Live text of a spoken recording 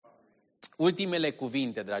Ultimele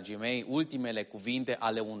cuvinte, dragii mei, ultimele cuvinte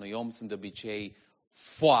ale unui om sunt de obicei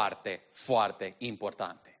foarte, foarte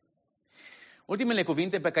importante. Ultimele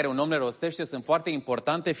cuvinte pe care un om le rostește sunt foarte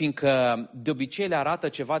importante, fiindcă de obicei le arată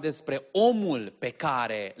ceva despre omul pe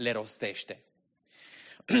care le rostește.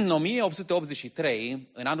 În 1883,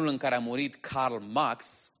 în anul în care a murit Karl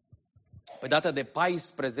Marx, pe data de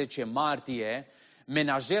 14 martie,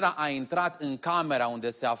 menajera a intrat în camera unde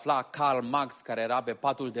se afla Karl Marx, care era pe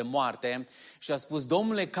patul de moarte, și a spus: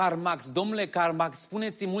 domnule Karl Marx,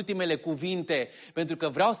 spuneți-mi ultimele cuvinte, pentru că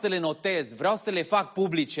vreau să le notez, vreau să le fac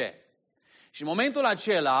publice. Și în momentul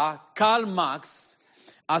acela, Karl Marx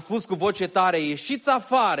a spus cu voce tare: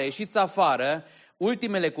 ieșiți afară,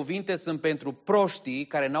 ultimele cuvinte sunt pentru proștii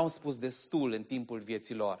care n-au spus destul în timpul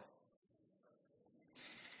vieții lor.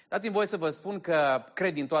 Dați-mi voie să vă spun că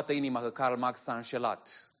cred din toată inima că Karl Marx s-a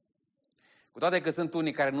înșelat. Cu toate că sunt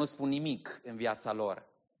unii care nu spun nimic în viața lor.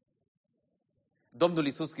 Domnul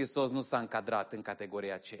Iisus Hristos nu s-a încadrat în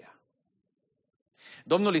categoria aceea.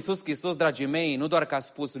 Domnul Iisus Hristos, dragii mei, nu doar că a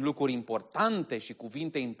spus lucruri importante și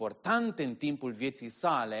cuvinte importante în timpul vieții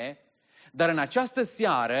sale, dar în această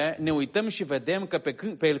seară ne uităm și vedem că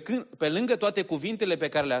pe lângă toate cuvintele pe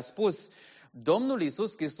care le-a spus, Domnul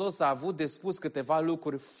Iisus Hristos a avut de spus câteva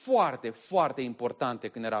lucruri foarte, foarte importante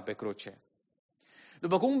când era pe cruce.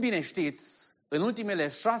 După cum bine știți, în ultimele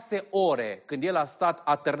 6 ore, când El a stat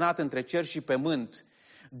atârnat între cer și pământ,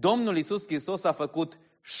 Domnul Iisus Hristos a făcut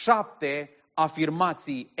 7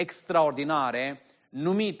 afirmații extraordinare,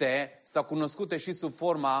 numite sau cunoscute și sub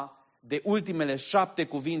forma de ultimele 7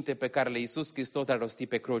 cuvinte pe care Iisus Hristos le-a rostit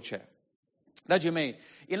pe cruce. Dragii mei,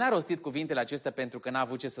 El n-a rostit cuvintele acestea pentru că n-a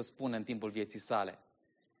avut ce să spună în timpul vieții sale.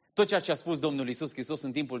 Tot ceea ce a spus Domnul Iisus Hristos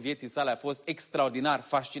în timpul vieții sale a fost extraordinar,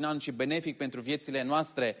 fascinant și benefic pentru viețile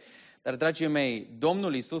noastre. Dar, dragii mei,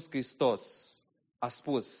 Domnul Iisus Hristos a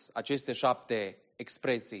spus aceste 7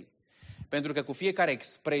 expresii, pentru că cu fiecare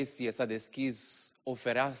expresie s-a deschis o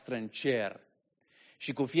fereastră în cer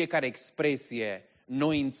și cu fiecare expresie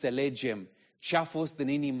noi înțelegem ce a fost în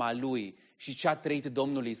inima Lui și ce a trăit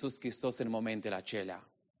Domnul Iisus Hristos în momentele acelea.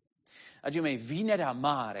 Dragii mei, Vinerea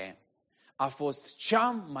Mare a fost cea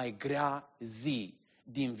mai grea zi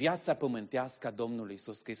din viața pământească a Domnului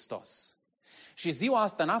Iisus Hristos. Și ziua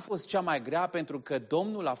asta n-a fost cea mai grea pentru că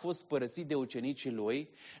Domnul a fost părăsit de ucenicii Lui,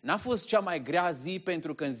 n-a fost cea mai grea zi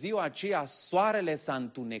pentru că în ziua aceea soarele s-a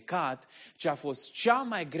întunecat, ci a fost cea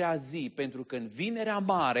mai grea zi pentru că în Vinerea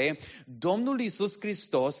Mare Domnul Iisus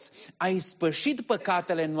Hristos a ispășit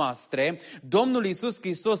păcatele noastre, Domnul Iisus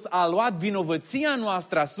Hristos a luat vinovăția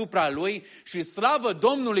noastră asupra Lui și slavă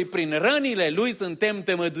Domnului, prin rănile Lui suntem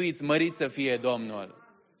tămăduiți, mărit să fie Domnul.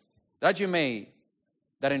 Dragii mei,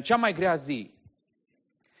 dar în cea mai grea zi,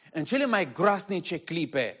 în cele mai groasnice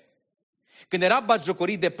clipe, când era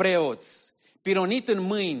batjocorit de preoți, pironit în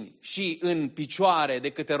mâini și în picioare de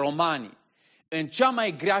către romani, în cea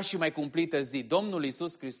mai grea și mai cumplită zi, Domnul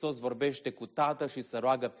Iisus Hristos vorbește cu Tatăl și se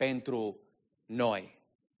roagă pentru noi.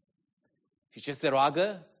 Și ce se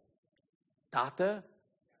roagă? Tată,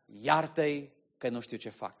 iartă-i că nu știu ce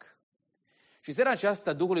fac. Și seara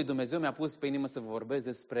aceasta Duhul lui Dumnezeu mi-a pus pe inimă să vă vorbesc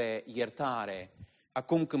despre iertare,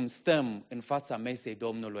 acum când stăm în fața mesei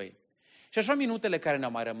Domnului. Și așa minutele care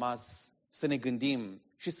ne-au mai rămas să ne gândim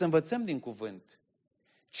și să învățăm din cuvânt.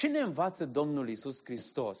 Ce ne învață Domnul Iisus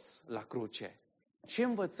Hristos la cruce? Ce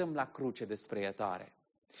învățăm la cruce despre iertare?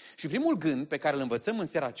 Și primul gând pe care îl învățăm în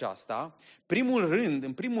seara aceasta,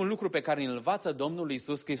 primul lucru pe care îl învață Domnul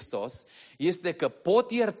Iisus Hristos, este că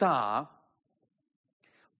pot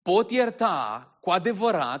ierta cu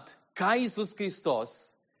adevărat ca Iisus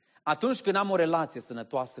Hristos atunci când am o relație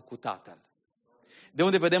sănătoasă cu Tatăl. De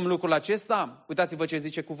unde vedem lucrul acesta? Uitați-vă ce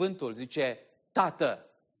zice cuvântul. Zice Tată.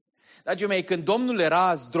 Dragii mei, când Domnul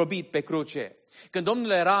era zdrobit pe cruce, când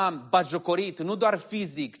Domnul era batjocorit, nu doar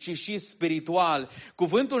fizic, ci și spiritual,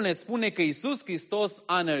 cuvântul ne spune că Iisus Hristos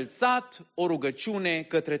a înălțat o rugăciune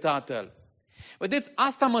către Tatăl. Vedeți,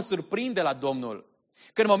 asta mă surprinde la Domnul.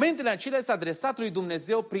 Că în momentele acelea s-a adresat lui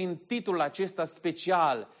Dumnezeu prin titlul acesta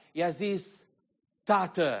special. I-a zis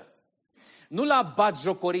Tată. Nu l-a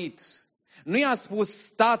batjocorit. Nu i-a spus,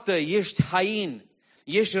 Tată, ești hain,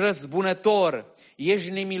 ești răzbunător, ești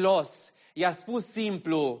nemilos. I-a spus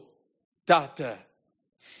simplu, Tată.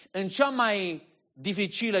 În cea mai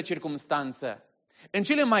dificilă circumstanță, în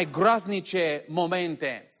cele mai groaznice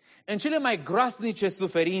momente, în cele mai groaznice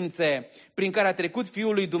suferințe prin care a trecut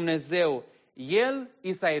Fiul lui Dumnezeu, El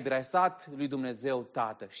i s-a adresat lui Dumnezeu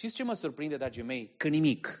Tată. Știți ce mă surprinde, dragii mei? Că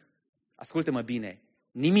nimic, ascultă-mă bine,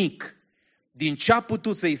 nimic din ce a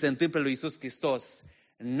putut să îi se întâmple lui Iisus Hristos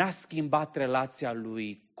n-a schimbat relația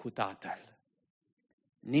lui cu Tatăl.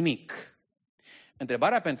 Nimic.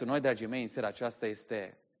 Întrebarea pentru noi, dragii mei, în seara aceasta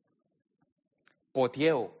este: pot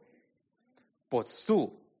eu, poți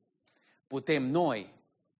tu, putem noi,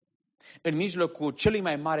 în mijlocul celui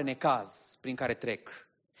mai mare necaz prin care trec,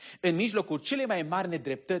 în mijlocul celei mai mari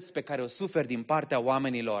nedreptăți pe care o sufer din partea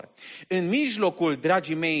oamenilor, în mijlocul,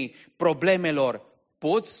 dragii mei, problemelor,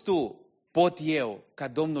 poți tu, pot eu, ca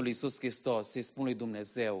Domnul Iisus Hristos, să-i spun lui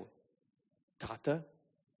Dumnezeu: Tată?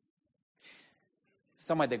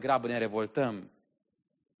 Sau mai degrabă ne revoltăm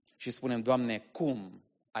și spunem: Doamne, cum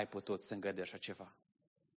ai putut să îngădui așa ceva?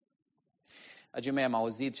 Dragii mei, am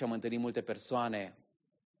auzit și am întâlnit multe persoane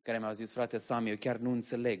care mi-au zis: frate Sami, eu chiar nu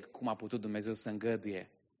înțeleg cum a putut Dumnezeu să îngăduie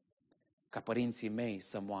ca părinții mei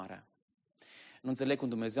să moară. Nu înțeleg cum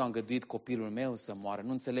Dumnezeu a îngăduit copilul meu să moară.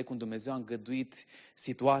 Nu înțeleg cum Dumnezeu a îngăduit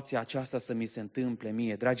situația aceasta să mi se întâmple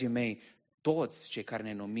mie. Dragii mei, toți cei care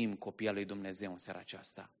ne numim copii al lui Dumnezeu în seara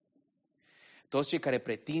aceasta, toți cei care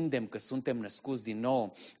pretindem că suntem născuți din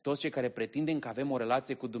nou, toți cei care pretindem că avem o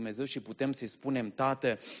relație cu Dumnezeu și putem să-i spunem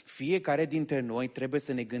Tată, fiecare dintre noi trebuie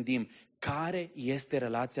să ne gândim care este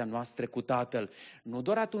relația noastră cu Tatăl. Nu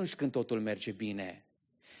doar atunci când totul merge bine,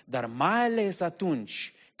 dar mai ales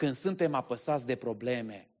atunci când suntem apăsați de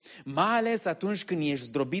probleme, mai ales atunci când ești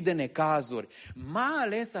zdrobit de necazuri, mai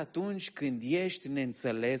ales atunci când ești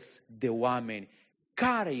neînțeles de oameni.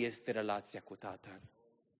 Care este relația cu Tatăl?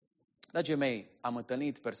 Dragii mei, am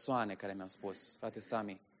întâlnit persoane care mi-au spus: frate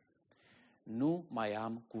Sami, nu mai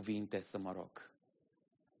am cuvinte să mă rog.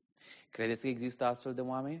 Credeți că există astfel de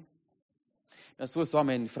oameni? Mi-au spus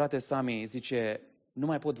oameni: frate Sami, zice, nu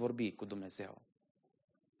mai pot vorbi cu Dumnezeu.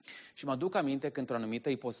 Și mă aduc aminte că într-o anumită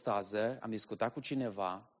ipostază am discutat cu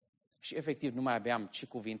cineva și efectiv nu mai aveam ce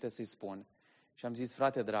cuvinte să-i spun. Și am zis: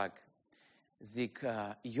 frate drag, zic,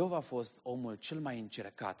 Iov a fost omul cel mai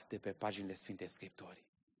încercat de pe paginile Sfintei Scripturii.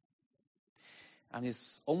 Am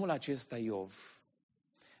zis: omul acesta, Iov,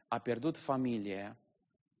 a pierdut familie,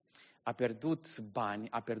 a pierdut bani,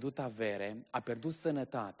 a pierdut avere, a pierdut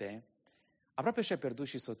sănătate, aproape și-a pierdut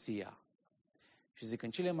și soția. Și zic,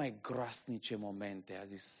 în cele mai groasnice momente, a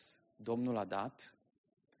zis, Domnul a dat,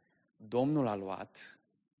 Domnul a luat,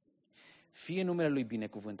 fie numele Lui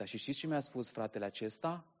binecuvântat. Și știți ce mi-a spus fratele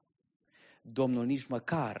acesta? Domnul nici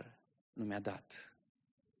măcar nu mi-a dat.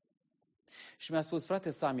 Și mi-a spus: frate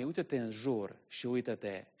Sami, uite-te în jur și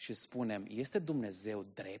uită-te și spune-mi, este Dumnezeu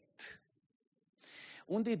drept?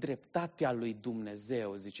 Unde-i dreptatea lui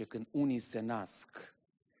Dumnezeu, zice, când unii se nasc,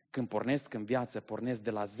 când pornesc în viață, pornesc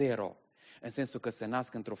de la zero, în sensul că se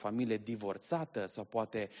nasc într-o familie divorțată sau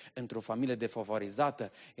poate într-o familie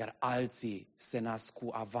defavorizată, iar alții se nasc cu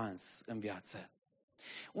avans în viață.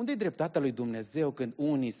 Unde-i dreptatea lui Dumnezeu când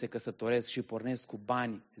unii se căsătoresc și pornesc cu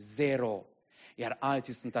bani zero, iar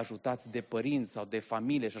alții sunt ajutați de părinți sau de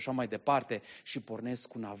familie și așa mai departe și pornesc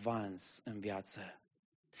cu un avans în viață?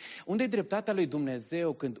 Unde-i dreptatea lui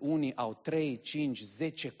Dumnezeu când unii au 3, 5,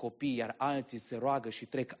 10 copii, iar alții se roagă și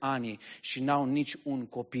trec ani și n-au nici un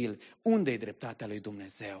copil? Unde-i dreptatea lui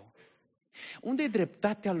Dumnezeu? Unde-i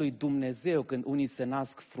dreptatea lui Dumnezeu când unii se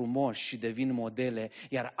nasc frumoși și devin modele,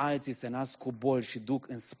 iar alții se nasc cu boli și duc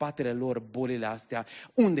în spatele lor bolile astea?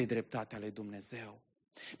 Unde-i dreptatea lui Dumnezeu?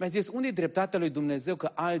 Mi-a zis, unde-i dreptatea lui Dumnezeu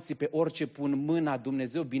că alții pe orice pun mâna,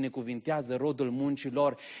 Dumnezeu binecuvintează rodul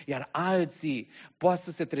muncilor, iar alții poate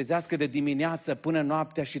să se trezească de dimineață până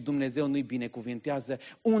noaptea și Dumnezeu nu-i binecuvintează?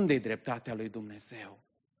 Unde-i dreptatea lui Dumnezeu?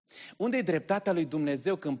 Unde-i dreptatea lui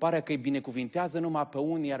Dumnezeu când pare că îi binecuvintează numai pe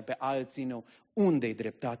unii, iar pe alții nu? Unde-i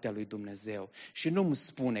dreptatea lui Dumnezeu? Și nu-mi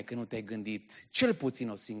spune că nu te-ai gândit cel puțin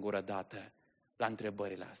o singură dată la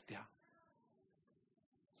întrebările astea.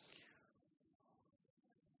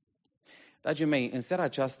 Dragii mei, în seara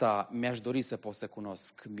aceasta mi-aș dori să pot să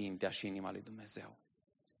cunosc mintea și inima lui Dumnezeu.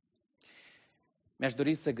 Mi-aș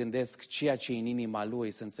dori să gândesc ceea ce e în inima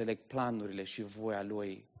Lui, să înțeleg planurile și voia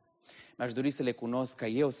Lui. Mi-aș dori să le cunosc ca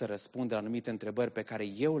eu să răspund la anumite întrebări pe care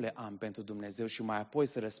eu le am pentru Dumnezeu și mai apoi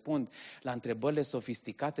să răspund la întrebările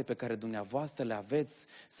sofisticate pe care dumneavoastră le aveți,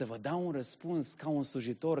 să vă dau un răspuns ca un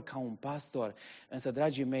slujitor, ca un pastor. Însă,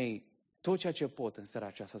 dragii mei, tot ceea ce pot în seara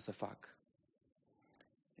aceasta să fac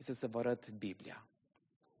este să vă arăt Biblia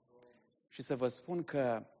și să vă spun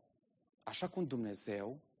că așa cum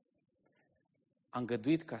Dumnezeu a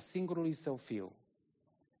îngăduit ca singurului Său Fiu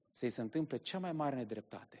să-i se întâmple cea mai mare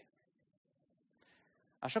nedreptate,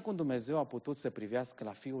 așa cum Dumnezeu a putut să privească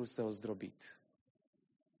la Fiul Său zdrobit,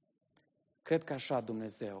 cred că așa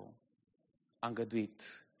Dumnezeu a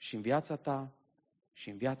îngăduit și în viața ta, și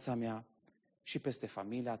în viața mea, și peste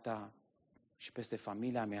familia ta, și peste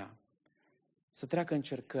familia mea, să treacă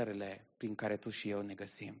încercările prin care tu și eu ne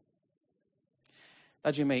găsim.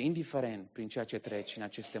 Dragii mei, indiferent prin ceea ce treci în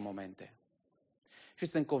aceste momente, Și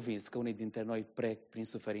sunt convins că unii dintre noi trec prin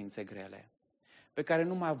suferințe grele, pe care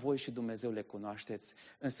numai voi și Dumnezeu le cunoașteți.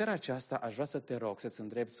 În seara aceasta aș vrea să te rog să-ți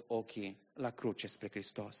îndrepți ochii la cruce spre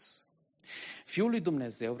Hristos. Fiul lui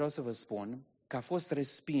Dumnezeu, vreau să vă spun, că a fost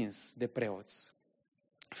respins de preoți.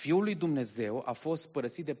 Fiul lui Dumnezeu a fost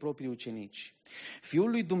părăsit de proprii ucenici. Fiul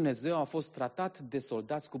lui Dumnezeu a fost tratat de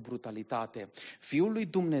soldați cu brutalitate. Fiul lui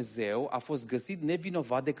Dumnezeu a fost găsit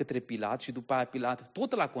nevinovat de către Pilat și după aia Pilat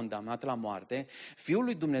tot l-a condamnat la moarte. Fiul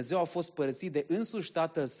lui Dumnezeu a fost părăsit de însuși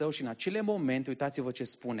tatăl său și în acele momente, uitați-vă ce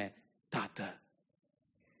spune, Tată.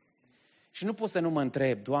 Și nu pot să nu mă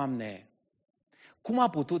întreb, Doamne, cum a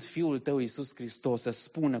putut Fiul Tău Iisus Hristos să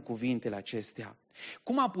spună cuvintele acestea?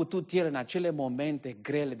 Cum a putut El în acele momente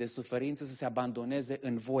grele de suferință să se abandoneze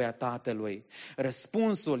în voia Tatălui?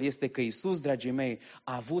 Răspunsul este că Iisus, dragii mei,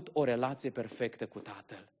 a avut o relație perfectă cu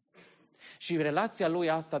Tatăl. Și relația Lui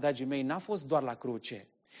asta, dragii mei, n-a fost doar la cruce,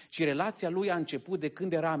 ci relația Lui a început de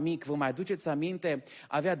când era mic. Vă mai aduceți aminte?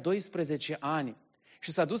 Avea 12 ani.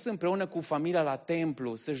 Și s-a dus împreună cu familia la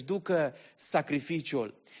templu să-și ducă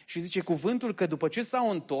sacrificiul. Și zice cuvântul că după ce s-au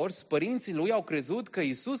întors, părinții lui au crezut că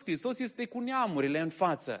Iisus Hristos este cu neamurile în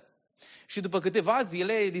față. Și după câteva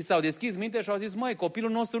zile li s-au deschis mintea și au zis, măi,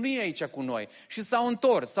 copilul nostru nu e aici cu noi. Și s-au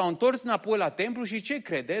întors înapoi la templu și ce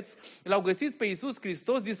credeți? L-au găsit pe Iisus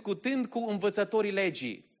Hristos discutând cu învățătorii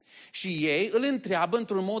legii. Și ei îl întreabă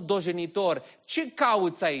într-un mod dojenitor, ce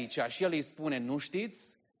cauți aici? Și el îi spune, nu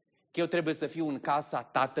știți că eu trebuie să fiu în casa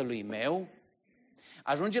tatălui meu?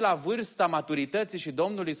 Ajunge la vârsta maturității și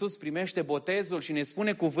Domnul Iisus primește botezul și ne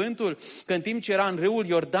spune cuvântul că în timp ce era în râul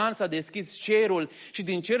Iordan s-a deschis cerul și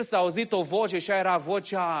din cer s-a auzit o voce și aia era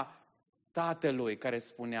vocea Tatălui care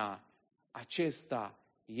spunea, acesta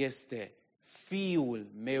este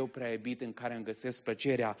Fiul meu prea iubit în care îmi găsesc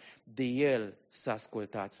plăcerea, de El să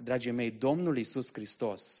ascultați. Dragii mei, Domnul Iisus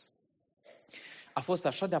Hristos a fost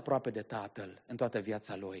așa de aproape de Tatăl în toată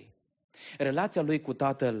viața Lui. Relația lui cu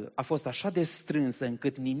Tatăl a fost așa de strânsă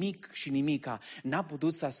încât nimic și nimica n-a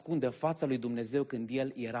putut să ascundă fața lui Dumnezeu când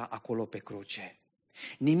El era acolo pe cruce.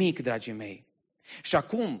 Nimic, dragii mei. Și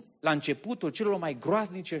acum, la începutul celor mai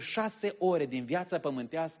groaznice 6 ore din viața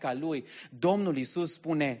pământească a Lui, Domnul Iisus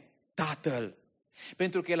spune Tatăl.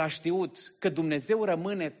 Pentru că El a știut că Dumnezeu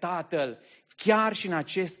rămâne Tatăl chiar și în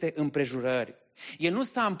aceste împrejurări. El nu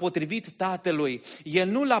s-a împotrivit Tatălui, El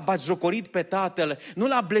nu l-a batjocorit pe Tatăl, nu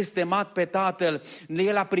l-a blestemat pe Tatăl.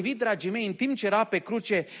 El a privit, dragii mei, în timp ce era pe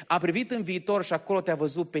cruce, a privit în viitor și acolo te-a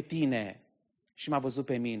văzut pe tine și m-a văzut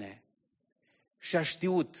pe mine. Și a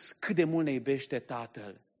știut cât de mult ne iubește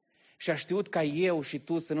Tatăl. Și a știut ca eu și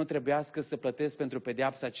tu să nu trebuiască să plătesc pentru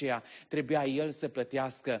pedeapsa aceea, trebuia El să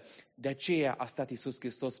plătească. De aceea a stat Iisus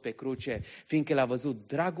Hristos pe cruce, fiindcă El a văzut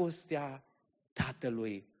dragostea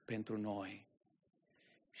Tatălui pentru noi.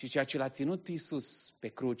 Și ceea ce l-a ținut Iisus pe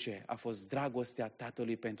cruce a fost dragostea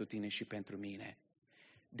Tatălui pentru tine și pentru mine.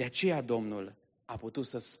 De aceea Domnul a putut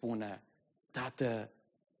să spună, Tată,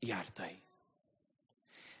 iartă-i.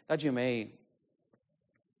 Dragii mei,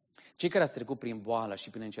 cei care ați trecut prin boală și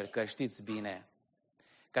prin încercări, știți bine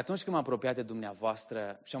că atunci când m-am apropiat de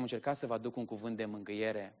dumneavoastră și am încercat să vă aduc un cuvânt de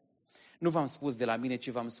mângâiere, nu v-am spus de la mine, ci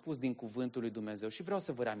v-am spus din cuvântul lui Dumnezeu. Și vreau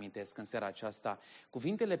să vă reamintesc în seara aceasta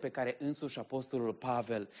cuvintele pe care însuși apostolul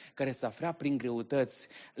Pavel, care se afla prin greutăți,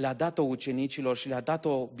 le-a dat-o ucenicilor și le-a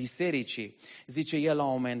dat-o bisericii. Zice el la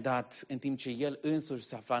un moment dat, în timp ce el însuși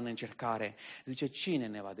se afla în încercare, zice, cine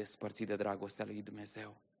ne va despărți de dragostea lui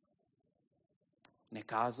Dumnezeu?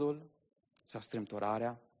 Necazul sau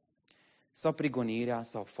strâmtorarea? Sau prigonirea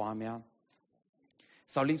sau foamea?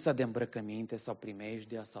 Sau lipsa de îmbrăcăminte, sau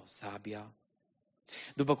primejdia, sau sabia.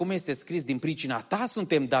 După cum este scris, din pricina ta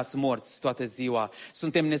suntem dați morți toată ziua,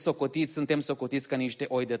 suntem nesocotiți, suntem socotiți ca niște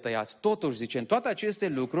oi de tăiat. Totuși, zice, în toate aceste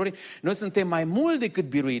lucruri, noi suntem mai mult decât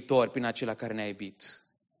biruitori prin acela care ne-a iubit.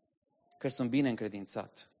 Că sunt bine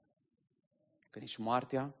încredințat. Că nici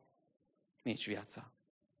moartea, nici viața,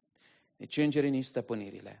 nici îngerii, nici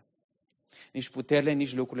stăpânirile, nici puterile,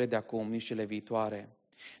 nici lucrurile de acum, nici cele viitoare,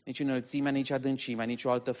 nici înălțimea, nici adâncimea, nici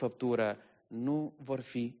o altă făptură nu vor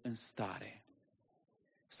fi în stare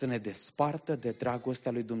să ne despartă de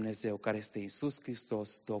dragostea lui Dumnezeu, care este Iisus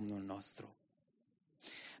Hristos, Domnul nostru.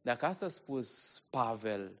 Dacă asta a spus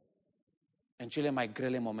Pavel în cele mai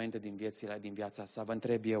grele momente din viața sa, vă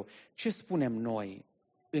întreb eu, ce spunem noi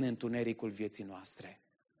în întunericul vieții noastre?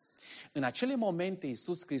 În acele momente,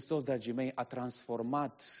 Iisus Hristos, dragii mei, a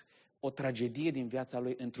transformat o tragedie din viața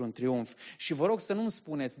lui într-un triumf. Și vă rog să nu-mi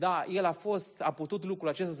spuneți, da, el a putut lucrul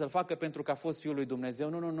acesta să-l facă pentru că a fost Fiul lui Dumnezeu.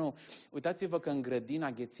 Nu. Uitați-vă că în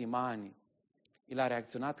grădina Ghețimani, el a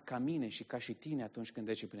reacționat ca mine și ca și tine atunci când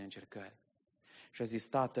trece prin încercări. Și a zis,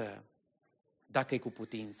 Tată, dacă e cu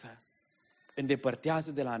putință.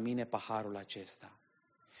 Îndepărtează de la mine paharul acesta.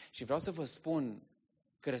 Și vreau să vă spun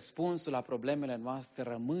că răspunsul la problemele noastre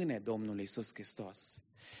rămâne Domnul Iisus Hristos.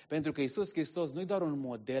 Pentru că Iisus Hristos nu e doar un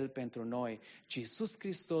model pentru noi, ci Iisus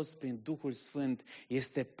Hristos, prin Duhul Sfânt,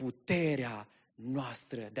 este puterea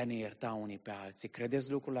noastră de a ne ierta unii pe alții.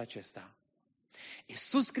 Credeți lucrul acesta?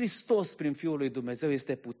 Iisus Hristos, prin Fiul lui Dumnezeu,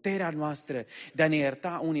 este puterea noastră de a ne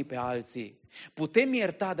ierta unii pe alții. Putem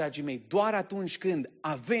ierta, dragii mei, doar atunci când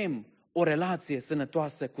avem o relație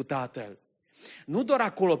sănătoasă cu Tatăl. Nu doar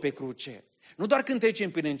acolo pe cruce, nu doar când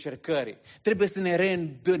trecem prin încercări, trebuie să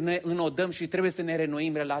ne înodăm și trebuie să ne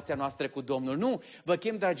renoim relația noastră cu Domnul. Nu, vă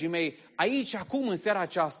chem, dragii mei, aici, acum, în seara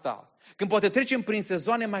aceasta, când poate trecem prin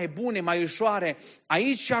sezoane mai bune, mai ușoare,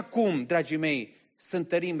 aici și acum, dragii mei, să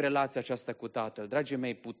întărim relația aceasta cu Tatăl. Dragii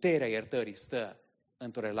mei, puterea iertării stă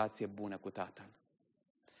într-o relație bună cu Tatăl.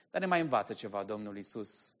 Dar ne mai învață ceva Domnul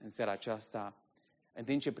Iisus în seara aceasta, în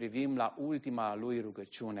timp ce privim la ultima lui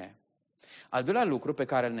rugăciune. Al doilea lucru pe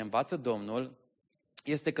care îl ne învață Domnul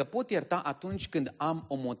este că pot ierta atunci când am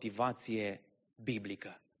o motivație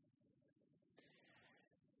biblică.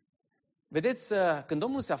 Vedeți, când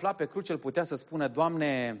Domnul se afla pe cruce, el putea să spună: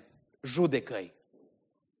 Doamne, judecă-i.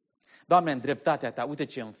 Doamne, în dreptatea Ta, uite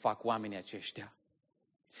ce îmi fac oamenii aceștia.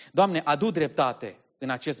 Doamne, adu dreptate în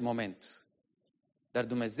acest moment. Dar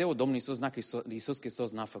Dumnezeu, Domnul Iisus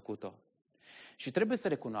Hristos n-a făcut-o. Și trebuie să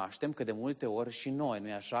recunoaștem că de multe ori și noi,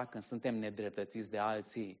 nu-i așa, când suntem nedreptățiți de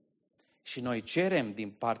alții, și noi cerem din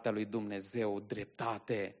partea lui Dumnezeu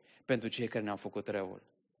dreptate pentru cei care ne-au făcut răul.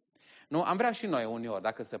 Nu, am vrea și noi uneori,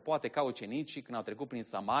 dacă se poate, ca ucenicii, când au trecut prin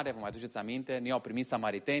Samaria, vă mai aduceți aminte, ne-au primit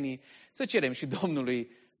samaritenii, să cerem și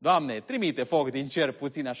Domnului: Doamne, trimite foc din cer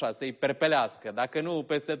puțin așa, să-i perpelească, dacă nu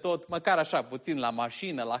peste tot, măcar așa, puțin la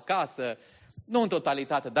mașină, la casă, nu în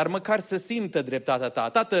totalitate, dar măcar să simtă dreptatea Ta.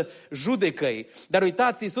 Tată, judecă-i. Dar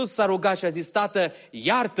uitați, Iisus s-a rugat și a zis: Tată,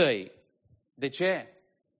 iartă-i. De ce?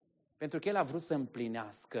 Pentru că El a vrut să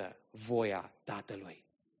împlinească voia Tatălui.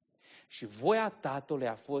 Și voia Tatălui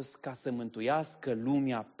a fost ca să mântuiască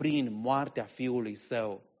lumea prin moartea Fiului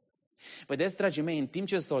Său. Vedeți, dragii mei, în timp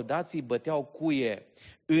ce soldații băteau cuie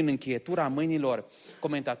în încheietura mâinilor,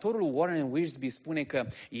 comentatorul Warren Wiersbe spune că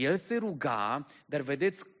el se ruga, dar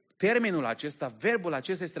vedeți, termenul acesta, verbul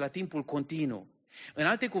acesta este la timpul continuu. În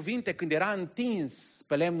alte cuvinte, când era întins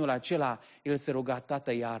pe lemnul acela, el se ruga: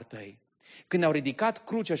 Tată, iartă-i. Când au ridicat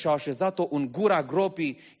crucea și au așezat-o în gura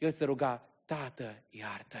gropii, el se ruga: Tată,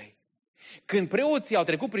 iartă-i. Când preoții au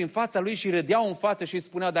trecut prin fața lui și râdeau în față și îi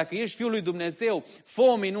spuneau: dacă ești Fiul lui Dumnezeu, fă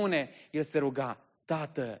o minune, el se ruga: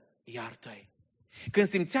 Tată, iartă-i. Când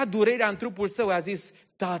simțea durerea în trupul său, a zis: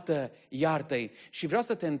 Tată, iartă-i. Și vreau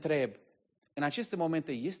să te întreb, în aceste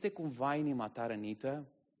momente, este cumva inima ta rănită?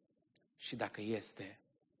 Și dacă este,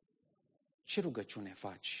 ce rugăciune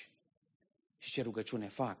faci? Și ce rugăciune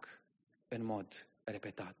fac în mod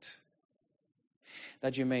repetat?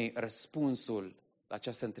 Dragii mei, răspunsul la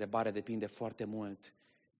această întrebare depinde foarte mult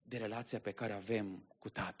de relația pe care avem cu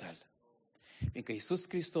Tatăl. Fiindcă Iisus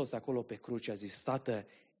Hristos acolo pe cruce a zis: Tată,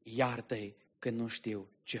 iartă-i că nu știu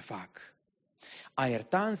ce fac. A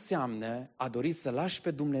ierta înseamnă a dori să lași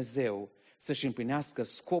pe Dumnezeu să-și împlinească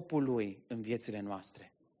scopul Lui în viețile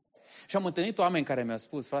noastre. Și am întâlnit oameni care mi-au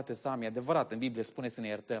spus: frate Sam, e adevărat, în Biblie spune să ne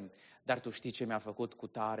iertăm, dar tu știi ce mi-a făcut cu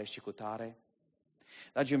tare și cu tare?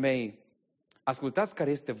 Dragii mei, ascultați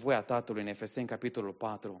care este voia Tatălui în Efeseni, capitolul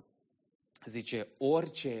 4. Zice: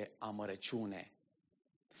 orice amărăciune,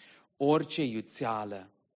 orice iuțeală,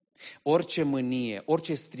 orice mânie,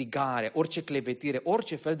 orice strigare, orice clevetire,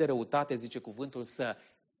 orice fel de răutate, zice cuvântul, să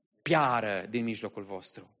piară din mijlocul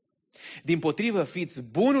vostru. Dimpotrivă, fiți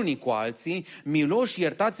buni unii cu alții, miloși,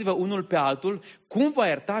 iertați-vă unul pe altul, cum va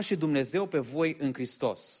ierta și Dumnezeu pe voi în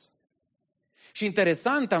Hristos. Și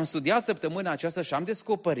interesant, am studiat săptămâna aceasta și am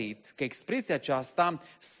descoperit că expresia aceasta,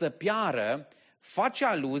 să piară, face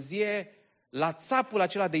aluzie la țapul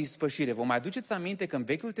acela de ispășire. Vă mai aduceți aminte că în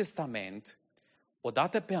Vechiul Testament, o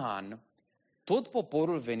dată pe an, tot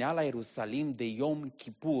poporul venea la Ierusalim de Yom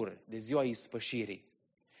Kippur, de ziua ispășirii.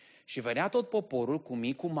 Și venea tot poporul cu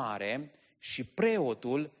mic, cu mare, și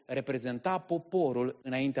preotul reprezenta poporul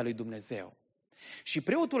înaintea lui Dumnezeu. Și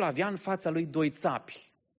preotul avea în fața lui 2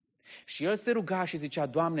 țapi. Și el se ruga și zicea: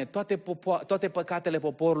 Doamne, toate păcatele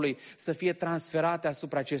poporului să fie transferate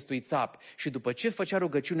asupra acestui țap. Și după ce făcea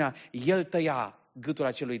rugăciunea, el tăia gâtul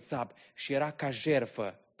acelui țap și era ca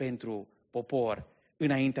jertfă pentru popor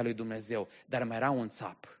înaintea lui Dumnezeu. Dar mai era un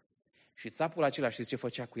țap. Și țapul acela, știți ce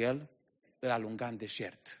făcea cu el? Îl alunga în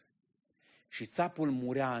deșert. Și țapul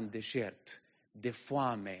murea în deșert de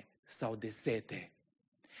foame sau de sete.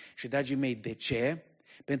 Și, dragii mei, de ce?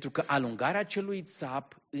 Pentru că alungarea celui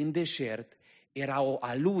țap în deșert era o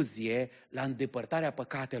aluzie la îndepărtarea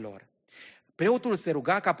păcatelor. Preotul se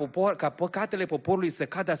ruga ca păcatele poporului să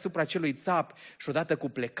cadă asupra celui țap și odată cu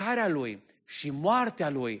plecarea lui și moartea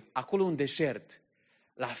lui acolo în deșert,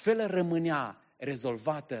 la fel rămânea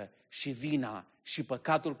rezolvată și vina și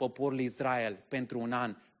păcatul poporului Israel pentru un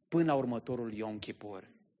an până la următorul Iom Kippur.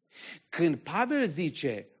 Când Pavel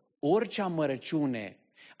zice orice amărăciune,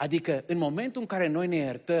 adică în momentul în care noi ne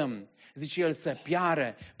iertăm, zice el să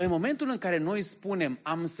piară, în momentul în care noi spunem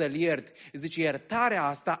am să-l iert, zice iertarea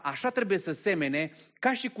asta așa trebuie să semene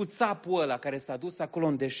ca și cu țapul ăla care s-a dus acolo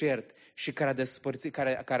în deșert și care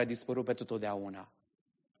a dispărut pentru totdeauna.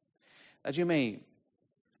 Dragii mei,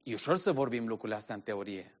 e ușor să vorbim lucrurile astea în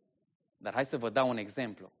teorie, dar hai să vă dau un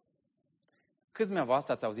exemplu. Câți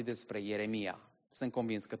dumneavoastră ați auzit despre Ieremia? Sunt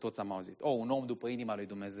convins că toți am auzit. Un om după inima lui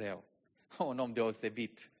Dumnezeu. Un om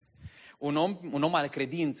deosebit. Un om al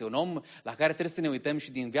credinței, un om la care trebuie să ne uităm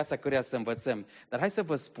și din viața căruia să învățăm. Dar hai să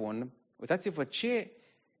vă spun, uitați-vă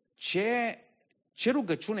ce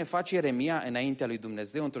rugăciune face Ieremia înaintea lui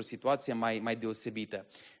Dumnezeu într-o situație mai deosebită.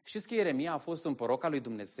 Știți că Ieremia a fost un proroc al lui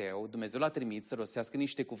Dumnezeu. Dumnezeu l-a trimis să rostească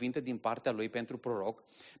niște cuvinte din partea lui pentru proroc,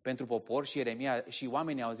 pentru popor și Ieremia și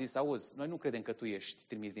oamenii au zis, auzi, noi nu credem că tu ești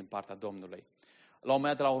trimis din partea Domnului. La un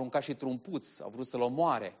moment dat l-au aruncat și trumpuți, au vrut să-l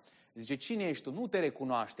omoare. Zice, cine ești tu? Nu te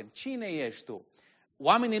recunoaștem. Cine ești tu?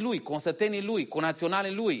 Oamenii lui, consătenii lui,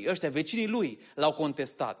 conaționalii lui, ăștia, vecinii lui, l-au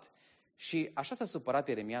contestat. Și așa s-a supărat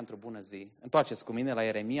Ieremia într-o bună zi. Întoarceți cu mine la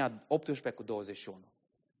Ieremia 18:21.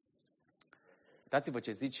 Uitați-vă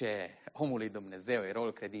ce zice omul lui Dumnezeu,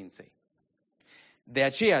 eroul credinței. De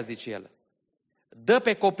aceea, zice el, dă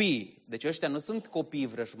pe copii, deci ăștia nu sunt copiii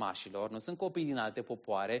vrăjmașilor, nu sunt copii din alte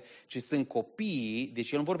popoare, ci sunt copiii,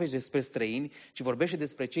 deci el nu vorbește despre străini, ci vorbește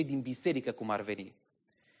despre cei din biserică, cum ar veni.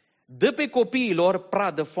 Dă pe copiilor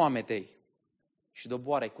pradă foametei și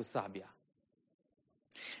doboară-i cu sabia.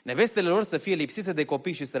 Nevestele lor să fie lipsite de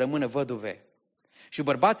copii și să rămână văduve. Și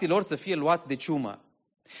bărbații lor să fie luați de ciumă.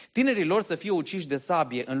 Tinerii lor să fie uciși de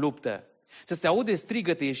sabie în luptă. Să se aude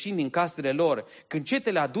strigăte ieșind din casele lor, când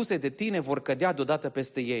cetele aduse de tine vor cădea deodată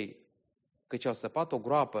peste ei. Căci au săpat o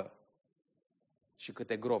groapă și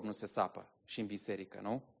câte gropi nu se sapă și în biserică,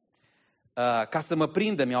 nu? Ca să mă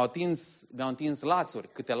prindă, mi-au întins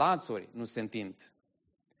lațuri, câte lațuri nu se întind.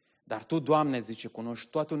 Dar tu, Doamne, zice, cunoști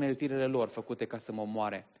toate uneltirele lor făcute ca să mă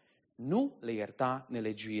omoare. Nu le ierta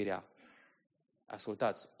nelegiuirea.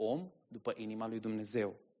 Ascultați, om după inima lui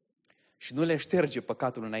Dumnezeu. Și nu le șterge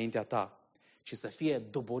păcatul înaintea ta, ci să fie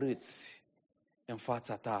doborâți în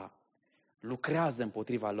fața ta. Lucrează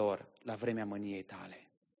împotriva lor la vremea mâniei tale.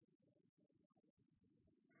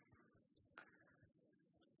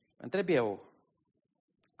 Întreb eu,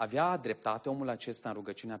 avea dreptate omul acesta în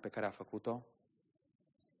rugăciunea pe care a făcut-o?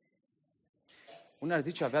 Unii ar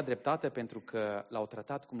zice avea dreptate pentru că l-au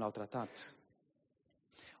tratat cum l-au tratat.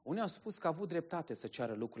 Unii au spus că a avut dreptate să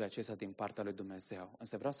ceară lucrurile acestea din partea lui Dumnezeu.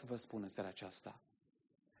 Însă vreau să vă spun în seara aceasta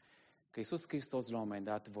că Iisus Hristos la un moment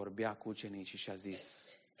dat vorbea cu ucenicii și a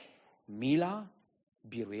zis, mila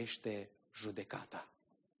biruiește judecata.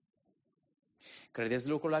 Credeți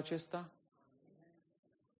lucrul acesta?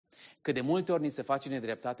 Că de multe ori ni se face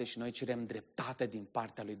nedreptate și noi cerem dreptate din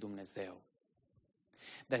partea lui Dumnezeu.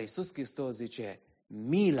 Dar Iisus Hristos zice,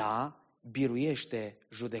 mila biruiește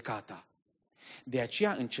judecata. De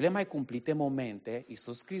aceea, în cele mai cumplite momente,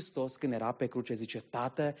 Iisus Hristos, când era pe cruce, zice,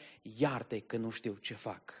 Tată, iartă-i că nu știu ce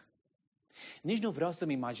fac. Nici nu vreau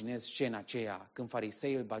să-mi imaginez scena aceea când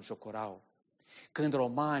fariseii îl batjocorau, când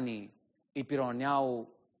romanii îi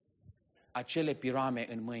pironeau acele piroame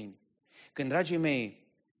în mâini. Când, dragii mei,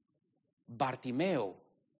 Bartimeu,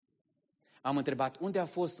 am întrebat, unde a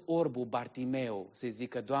fost orbul Bartimeu să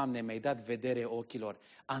zică, Doamne, mi-ai dat vedere ochilor,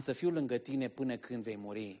 am să fiu lângă tine până când vei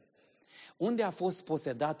muri. Unde a fost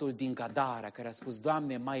posedatul din Gadara care a spus,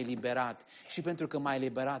 Doamne, m-ai eliberat și pentru că m-ai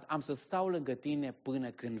eliberat am să stau lângă tine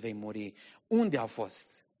până când vei muri. Unde a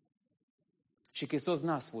fost? Și Hristos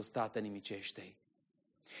n-a spus, Tată, nimicește-i.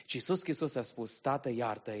 ci Iisus Hristos a spus, Tată,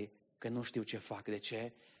 iartă-i că nu știu ce fac. De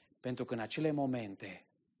ce? Pentru că în acele momente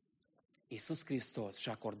Iisus Hristos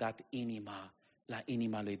și-a acordat inima la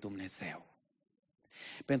inima lui Dumnezeu.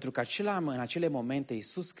 Pentru că în acele momente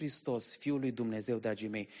Iisus Hristos, Fiul lui Dumnezeu, dragii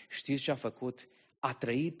mei, știți ce a făcut? A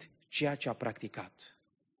trăit ceea ce a practicat.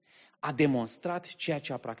 A demonstrat ceea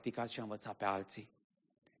ce a practicat și a învățat pe alții.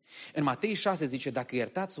 În Matei 6 zice, dacă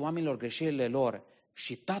iertați oamenilor greșelile lor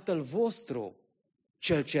și Tatăl vostru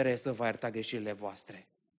cel ceresc să vă ierta greșelile voastre.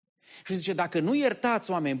 Și zice, dacă nu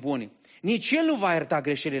iertați oameni buni, nici El nu va ierta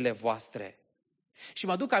greșelile voastre. Și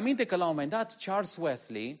mă aduc aminte că la un moment dat Charles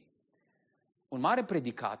Wesley un mare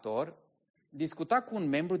predicator, discuta cu un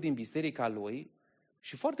membru din biserica lui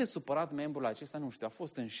și foarte supărat membrul acesta, nu știu, a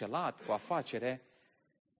fost înșelat cu afacere.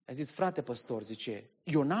 A zis, frate păstor, zice,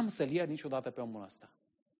 eu n-am să-l iert niciodată pe omul ăsta.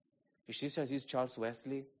 Și știți ce a zis Charles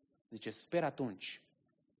Wesley? Zice, sper atunci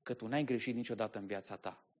că tu n-ai greșit niciodată în viața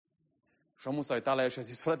ta. Și omul s-a uitat la el și a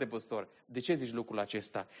zis, frate păstor, de ce zici lucrul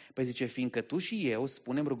acesta? Păi zice, fiindcă tu și eu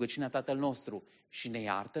spunem rugăciunea Tatăl nostru și ne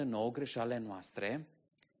iartă nouă greșalele noastre,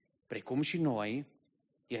 precum și noi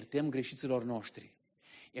iertăm greșiților noștri.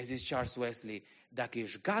 I-a zis Charles Wesley, dacă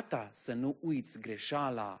ești gata să nu uiți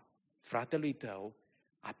greșeala fratelui tău,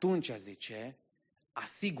 atunci, zice,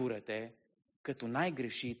 asigură-te că tu n-ai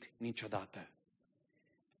greșit niciodată.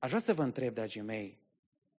 Aș vrea să vă întreb, dragii mei,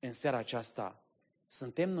 în seara aceasta,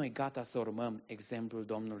 suntem noi gata să urmăm exemplul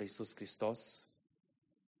Domnului Iisus Hristos?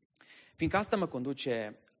 Fiindcă asta mă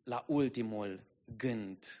conduce la ultimul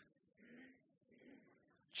gând.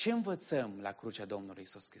 Ce învățăm la crucea Domnului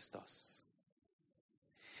Iisus Hristos?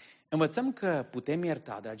 Învățăm că putem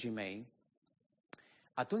ierta, dragii mei,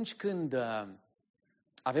 atunci când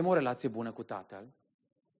avem o relație bună cu Tatăl.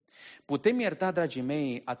 Putem ierta, dragii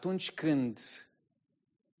mei, atunci când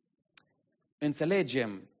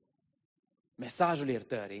înțelegem mesajul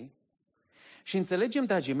iertării și înțelegem,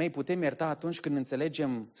 dragii mei, putem ierta atunci când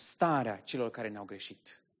înțelegem starea celor care ne-au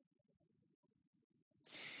greșit.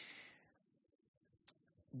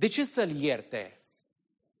 De ce să-L ierte?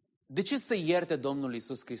 De ce să ierte Domnul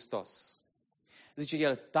Iisus Hristos? Zice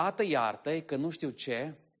El, Tată, iartă-i că nu știu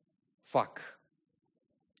ce fac.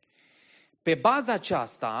 Pe baza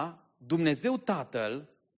aceasta, Dumnezeu Tatăl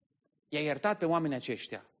i-a iertat pe oamenii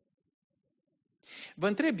aceștia. Vă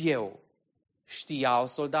întreb eu, știau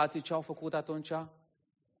soldații ce au făcut atunci?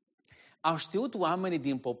 Au știut oamenii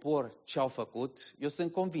din popor ce au făcut? Eu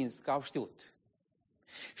sunt convins că au știut.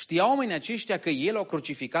 Știau oamenii aceștia că ei l-au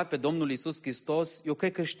crucificat pe Domnul Iisus Hristos? Eu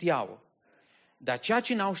cred că știau. Dar ceea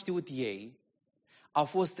ce n-au știut ei a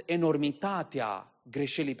fost enormitatea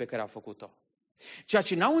greșelii pe care au făcut-o. Ceea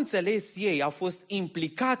ce n-au înțeles ei a fost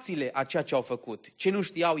implicațiile a ceea ce au făcut. Ce nu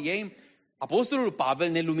știau ei, Apostolul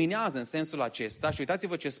Pavel ne luminează în sensul acesta și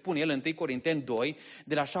uitați-vă ce spune el în 1 Corinteni 2,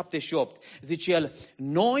 de la 7 și 8. Zice el,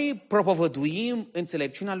 noi propovăduim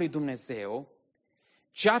înțelepciunea lui Dumnezeu,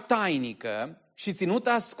 cea tainică și ținută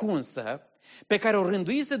ascunsă, pe care o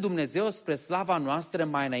rânduise Dumnezeu spre slava noastră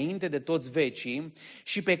mai înainte de toți vecii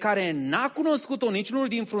și pe care n-a cunoscut-o niciunul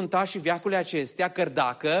din fruntașii veacului acestea, că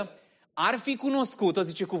dacă ar fi cunoscut-o,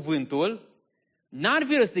 zice cuvântul, n-ar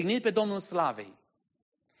fi răstignit pe Domnul Slavei.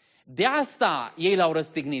 De asta ei l-au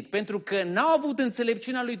răstignit, pentru că n-au avut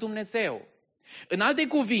înțelepciunea lui Dumnezeu. În alte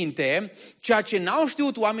cuvinte, ceea ce n-au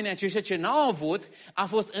știut oamenii aceștia, ce n-au avut, a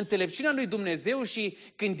fost înțelepciunea lui Dumnezeu și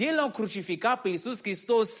când ei l-au crucificat pe Iisus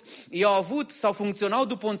Hristos, ei au avut sau funcționau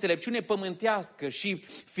după o înțelepciune pământească și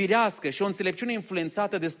firească și o înțelepciune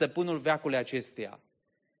influențată de stăpânul veacului acesteia.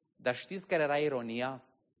 Dar știți care era ironia?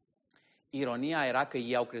 Ironia era că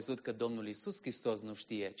ei au crezut că Domnul Iisus Hristos nu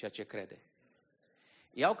știe ceea ce crede.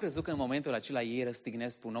 Ei au crezut că în momentul acela ei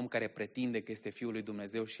răstignesc un om care pretinde că este Fiul lui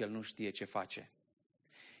Dumnezeu și el nu știe ce face.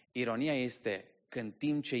 Ironia este că în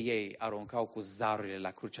timp ce ei aruncau cu zarurile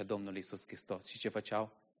la crucea Domnului Iisus Hristos, și ce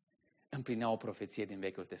făceau? Împlineau o profeție din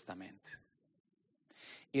Vechiul Testament.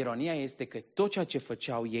 Ironia este că tot ceea ce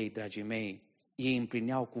făceau ei, dragii mei, ei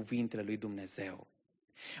împlineau cuvintele lui Dumnezeu.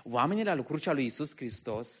 Oamenii la crucea lui Iisus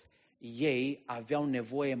Hristos, ei aveau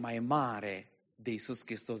nevoie mai mare de Iisus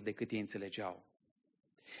Hristos decât ei înțelegeau.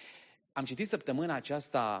 Am citit săptămâna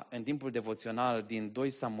aceasta în timpul devoțional din 2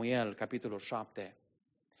 Samuel, capitolul 7.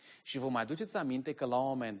 Și vă mai aduceți aminte că la un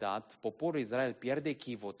moment dat poporul Israel pierde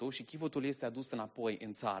chivotul și chivotul este adus înapoi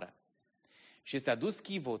în țară. Și este adus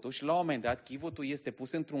chivotul și la un moment dat chivotul este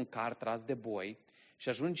pus într-un car tras de boi și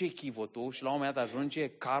ajunge chivotul și la un moment dat ajunge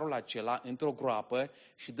carul acela într-o groapă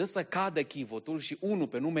și dă să cadă chivotul și unul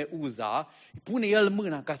pe nume Uza pune el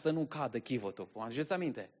mâna ca să nu cadă chivotul. Vă aduceți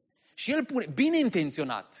aminte? Și el pune, bine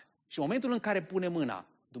intenționat. Și în momentul în care pune mâna,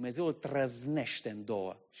 Dumnezeu îl trăznește în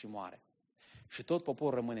două și moare. Și tot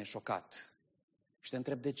poporul rămâne șocat. Și te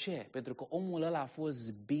întreb de ce? Pentru că omul ăla a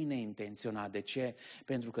fost bine intenționat. De ce?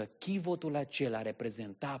 Pentru că chivotul acela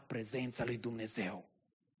reprezenta prezența lui Dumnezeu.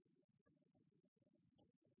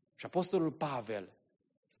 Și Apostolul Pavel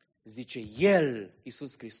zice, El,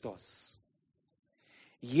 Iisus Hristos,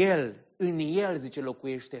 în El, zice,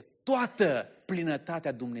 locuiește toată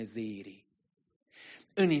plinătatea dumnezeirii.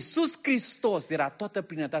 În Iisus Hristos era toată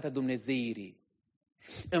plinătatea dumnezeirii.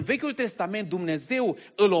 În Vechiul Testament Dumnezeu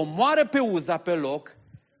îl omoară pe Uza pe loc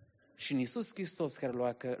și în Iisus Hristos care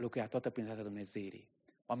locuia toată plinătatea dumnezeirii.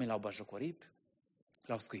 Oamenii l-au bajocorit,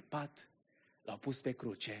 l-au scuipat, l-au pus pe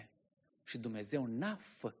cruce și Dumnezeu n-a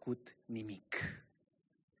făcut nimic.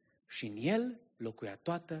 Și în el locuia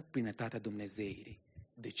toată plinătatea Dumnezeirii.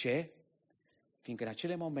 De ce? Fiindcă în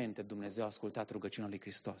acele momente Dumnezeu a ascultat rugăciunea lui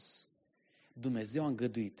Hristos. Dumnezeu a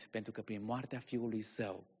îngăduit, pentru că prin moartea Fiului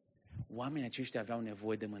Său, oamenii aceștia aveau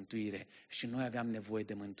nevoie de mântuire și noi aveam nevoie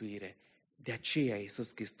de mântuire. De aceea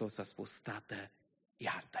Iisus Hristos a spus, Tată,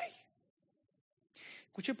 iartă-i.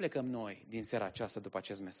 Cu ce plecăm noi din seara aceasta după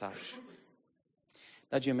acest mesaj?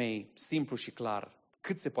 Dragii mei, simplu și clar,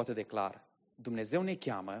 cât se poate de clar, Dumnezeu ne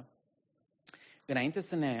cheamă, înainte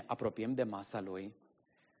să ne apropiem de masa Lui,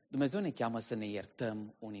 Dumnezeu ne cheamă să ne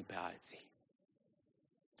iertăm unii pe alții.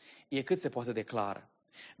 E cât se poate de clar.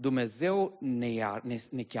 Dumnezeu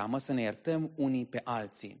ne cheamă să ne iertăm unii pe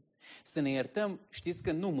alții. Să ne iertăm, știți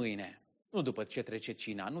că nu mâine, nu după ce trece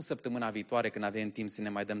cina, nu săptămâna viitoare când avem timp să ne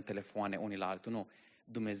mai dăm telefoane unii la altul, nu.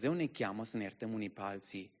 Dumnezeu ne cheamă să ne iertăm unii pe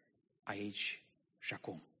alții aici și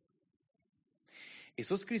acum.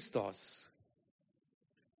 Iisus Hristos,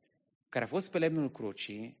 care a fost pe lemnul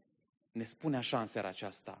crucii, ne spune așa în seara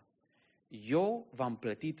aceasta, eu v-am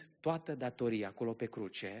plătit toată datoria acolo pe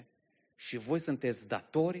cruce și voi sunteți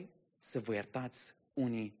datori să vă iertați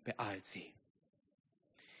unii pe alții.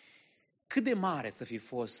 Cât de mare să fi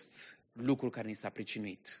fost lucrul care ni s-a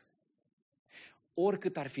pricinuit?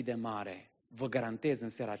 Oricât ar fi de mare, vă garantez în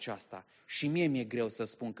seara aceasta, și mie mi-e greu să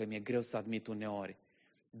spun că mi-e greu să admit uneori,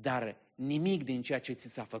 dar nimic din ceea ce ți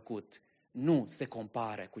s-a făcut nu se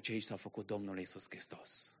compară cu ce i s-a făcut Domnul Iisus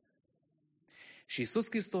Hristos. Și Iisus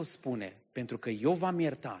Hristos spune, pentru că eu v-am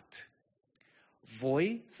iertat,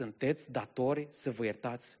 voi sunteți datori să vă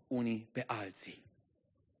iertați unii pe alții.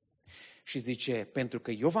 Și zice, pentru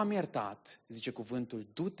că eu v-am iertat, zice cuvântul,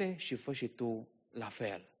 du-te și fă și tu la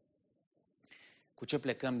fel. Cu ce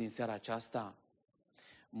plecăm din seara aceasta?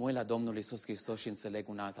 Mă uit la Domnul Iisus Hristos și înțeleg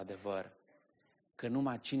un alt adevăr, că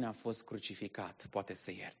numai cine a fost crucificat poate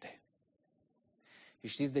să ierte. Și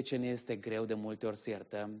știți de ce ne este greu de multe ori să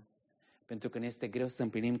iertăm? Pentru că ne este greu să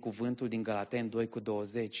împlinim cuvântul din Galateni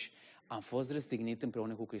 2:20. Am fost răstignit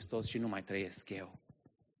împreună cu Hristos și nu mai trăiesc eu,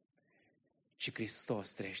 ci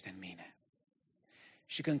Hristos trăiește în mine.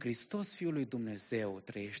 Și când Hristos, Fiul lui Dumnezeu,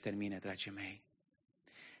 trăiește în mine, dragii mei,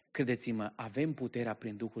 credeți-mă, avem puterea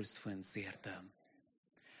prin Duhul Sfânt să iertăm.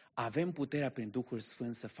 Avem puterea prin Duhul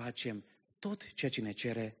Sfânt să facem tot ceea ce ne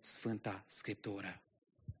cere Sfânta Scriptură.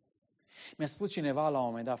 Mi-a spus cineva la un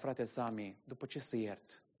moment dat, frate Sami, după ce să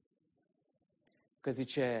iert? Că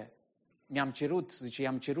zice, i-am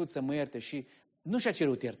cerut să mă ierte și nu și-a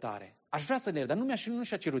cerut iertare. Aș vrea să ne iert, dar nu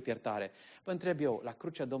și-a cerut iertare. Vă întreb eu, la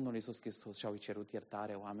crucea Domnului Iisus Hristos și-au cerut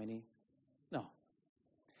iertare oamenii? Nu.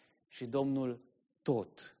 Și Domnul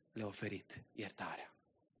tot le-a oferit iertarea.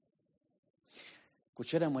 Cu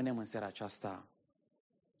ce rămânem în seara aceasta?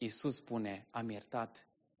 Iisus spune, am iertat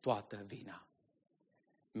toată vina.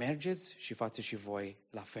 Mergeți și faceți și voi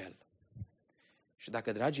la fel. Și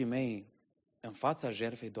dacă, dragii mei, în fața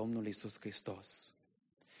jertfei Domnului Iisus Hristos,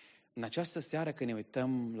 în această seară când ne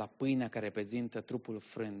uităm la pâinea care reprezintă trupul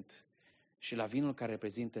frânt și la vinul care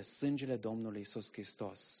reprezintă sângele Domnului Iisus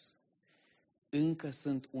Hristos, încă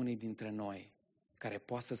sunt unii dintre noi care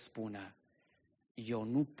poate să spună, eu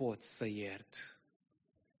nu pot să iert.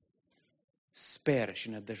 Sper și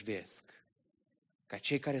nădăjduiesc ca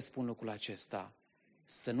cei care spun lucrul acesta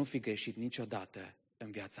să nu fi greșit niciodată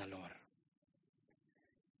în viața lor.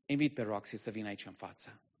 Invit pe Roxy să vină aici în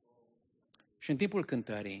față. Și în timpul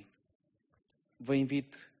cântării vă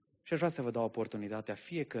invit și aș vrea să vă dau oportunitatea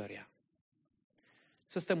fiecăruia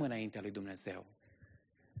să stăm înaintea lui Dumnezeu.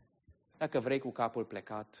 Dacă vrei cu capul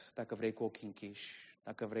plecat, dacă vrei cu ochii închiși,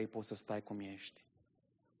 dacă vrei poți să stai cum ești.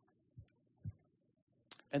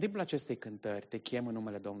 În timpul acestei cântări te chem în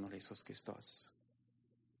numele Domnului Iisus Hristos.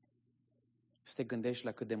 Să te gândești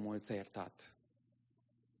la cât de mult ți-a iertat.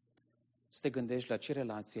 Să te gândești la ce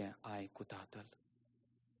relație ai cu Tatăl.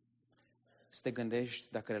 Să te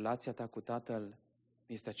gândești dacă relația ta cu Tatăl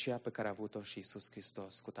este aceea pe care a avut-o și Iisus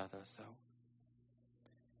Hristos cu Tatăl Său.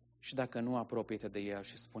 Și dacă nu, apropie-te de El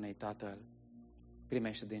și spune-i, Tatăl,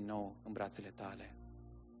 primește din nou în brațele tale.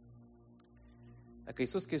 Dacă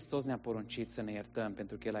Iisus Hristos ne-a poruncit să ne iertăm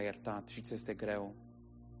pentru că El a iertat și ți este greu,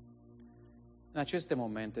 în aceste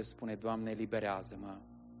momente spune, Doamne, eliberează-mă.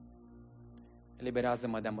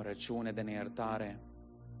 Eliberează-mă de amărăciune, de neiertare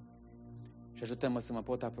și ajută-mă să mă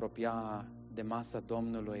pot apropia de masa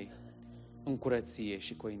Domnului în curăție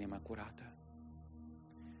și cu o inimă curată.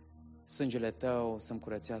 Sângele Tău să-mi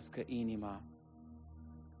curățească inima,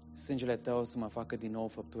 sângele Tău să mă facă din nou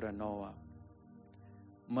făptură nouă.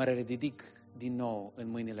 Mă ridic din nou în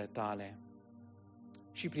mâinile Tale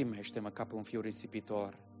și primește-mă ca pe un fiu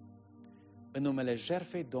risipitor. în numele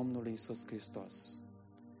jertfei Domnului Iisus Hristos,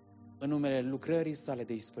 în numele lucrării sale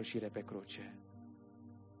de ispășire pe cruce,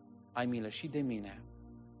 ai milă și de mine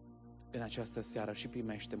în această seară și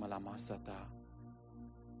primește-mă la masa ta,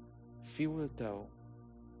 fiul tău,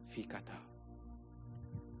 fiica ta.